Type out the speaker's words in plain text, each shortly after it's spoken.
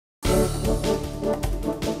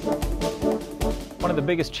One of the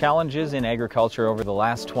biggest challenges in agriculture over the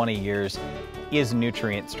last 20 years is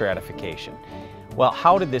nutrient stratification. Well,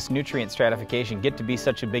 how did this nutrient stratification get to be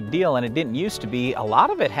such a big deal? And it didn't used to be. A lot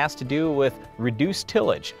of it has to do with reduced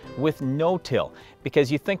tillage, with no-till. Because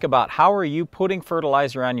you think about, how are you putting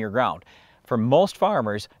fertilizer on your ground? For most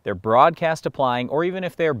farmers, they're broadcast applying, or even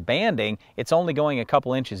if they're banding, it's only going a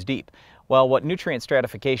couple inches deep. Well, what nutrient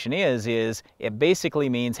stratification is it basically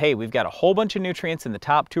means, hey, we've got a whole bunch of nutrients in the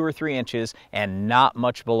top 2 or 3 inches and not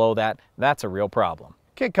much below that. That's a real problem.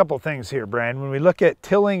 Okay, a couple things here, Brian. When we look at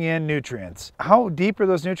tilling in nutrients, how deep are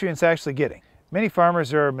those nutrients actually getting? Many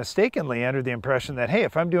farmers are mistakenly under the impression that, hey,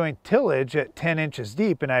 if I'm doing tillage at 10 inches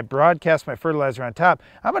deep and I broadcast my fertilizer on top,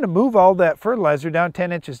 I'm going to move all that fertilizer down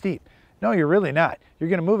 10 inches deep. No, you're really not. You're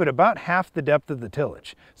going to move it about half the depth of the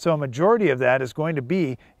tillage. So a majority of that is going to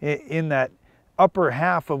be in that upper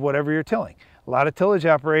half of whatever you're tilling. A lot of tillage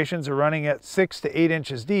operations are running at 6 to 8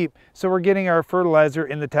 inches deep, so we're getting our fertilizer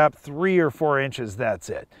in the top 3 or 4 inches, that's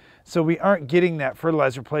it. So we aren't getting that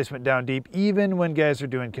fertilizer placement down deep even when guys are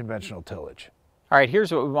doing conventional tillage. All right,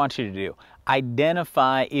 here's what we want you to do.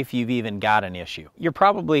 Identify if you've even got an issue. You're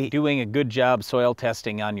probably doing a good job soil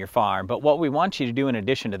testing on your farm, but what we want you to do in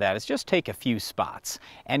addition to that is just take a few spots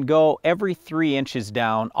and go every 3 inches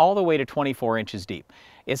down all the way to 24 inches deep.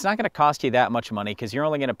 It's not going to cost you that much money because you're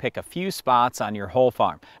only going to pick a few spots on your whole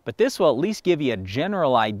farm. But this will at least give you a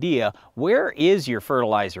general idea, where is your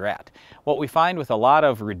fertilizer at? What we find with a lot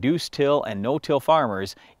of reduced till and no-till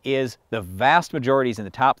farmers is the vast majority is in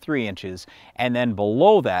the top 3 inches, and then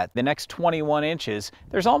below that, the next 21 inches,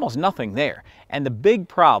 there's almost nothing there. And the big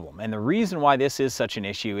problem, and the reason why this is such an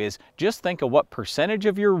issue, is just think of what percentage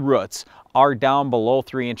of your roots are down below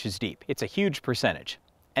 3 inches deep. It's a huge percentage.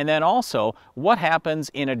 And then also, what happens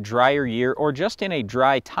in a drier year or just in a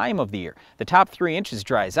dry time of the year? The top 3 inches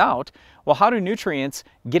dries out. Well, how do nutrients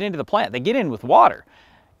get into the plant? They get in with water.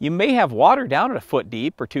 You may have water down at a foot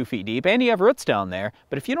deep or 2 feet deep, and you have roots down there,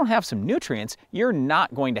 but if you don't have some nutrients, you're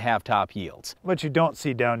not going to have top yields. What you don't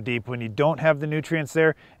see down deep when you don't have the nutrients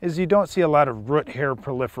there is you don't see a lot of root hair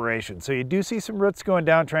proliferation. So you do see some roots going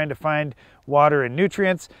down trying to find water and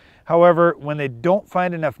nutrients. However, when they don't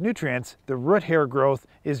find enough nutrients, the root hair growth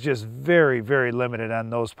is just very, very limited on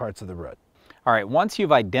those parts of the root. All right, once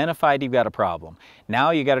you've identified you've got a problem,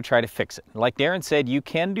 now you got to try to fix it. Like Darren said, you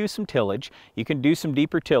can do some tillage. You can do some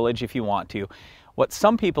deeper tillage if you want to. What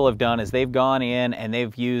some people have done is they've gone in and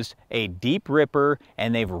they've used a deep ripper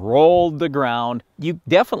and they've rolled the ground. You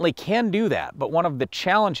definitely can do that, but one of the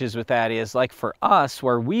challenges with that is, like for us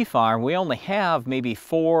where we farm, we only have maybe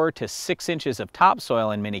 4 to 6 inches of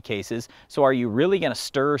topsoil in many cases. So are you really going to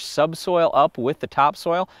stir subsoil up with the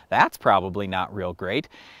topsoil? That's probably not real great.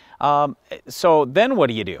 So then what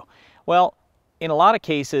do you do? Well, in a lot of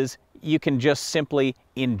cases, you can just simply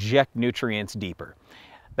inject nutrients deeper.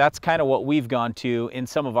 That's kind of what we've gone to in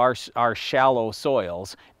some of our shallow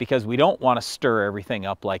soils, because we don't want to stir everything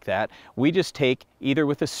up like that. We just take, either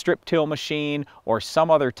with a strip till machine or some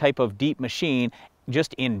other type of deep machine,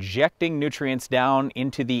 just injecting nutrients down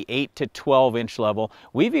into the 8 to 12 inch level.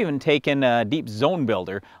 We've even taken a deep zone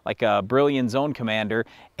builder, like a Brilliant Zone Commander,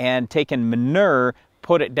 and taken manure,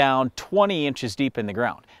 put it down 20 inches deep in the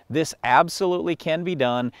ground. This absolutely can be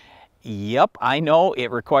done. Yep, I know it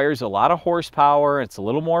requires a lot of horsepower, it's a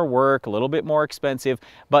little more work, a little bit more expensive,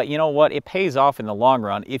 but you know what? It pays off in the long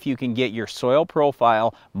run if you can get your soil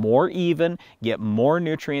profile more even, get more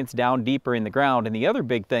nutrients down deeper in the ground. And the other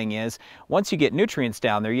big thing is, once you get nutrients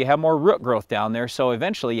down there, you have more root growth down there, so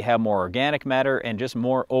eventually you have more organic matter and just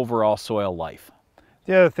more overall soil life.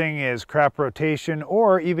 The other thing is crop rotation,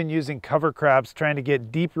 or even using cover crops, trying to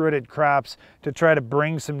get deep-rooted crops to try to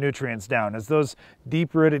bring some nutrients down. As those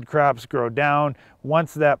deep-rooted crops grow down,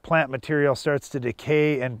 once that plant material starts to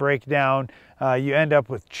decay and break down, you end up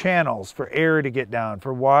with channels for air to get down,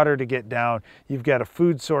 for water to get down. You've got a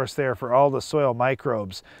food source there for all the soil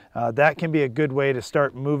microbes. That can be a good way to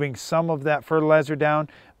start moving some of that fertilizer down,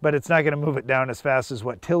 but it's not going to move it down as fast as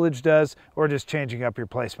what tillage does, or just changing up your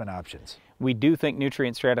placement options. We do think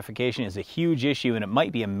nutrient stratification is a huge issue, and it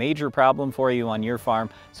might be a major problem for you on your farm.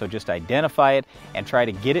 So just identify it and try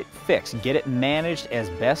to get it fixed, get it managed as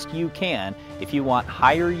best you can if you want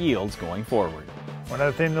higher yields going forward. One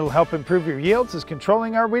other thing that will help improve your yields is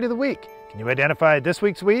controlling our weed of the week. Can you identify this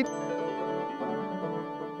week's weed?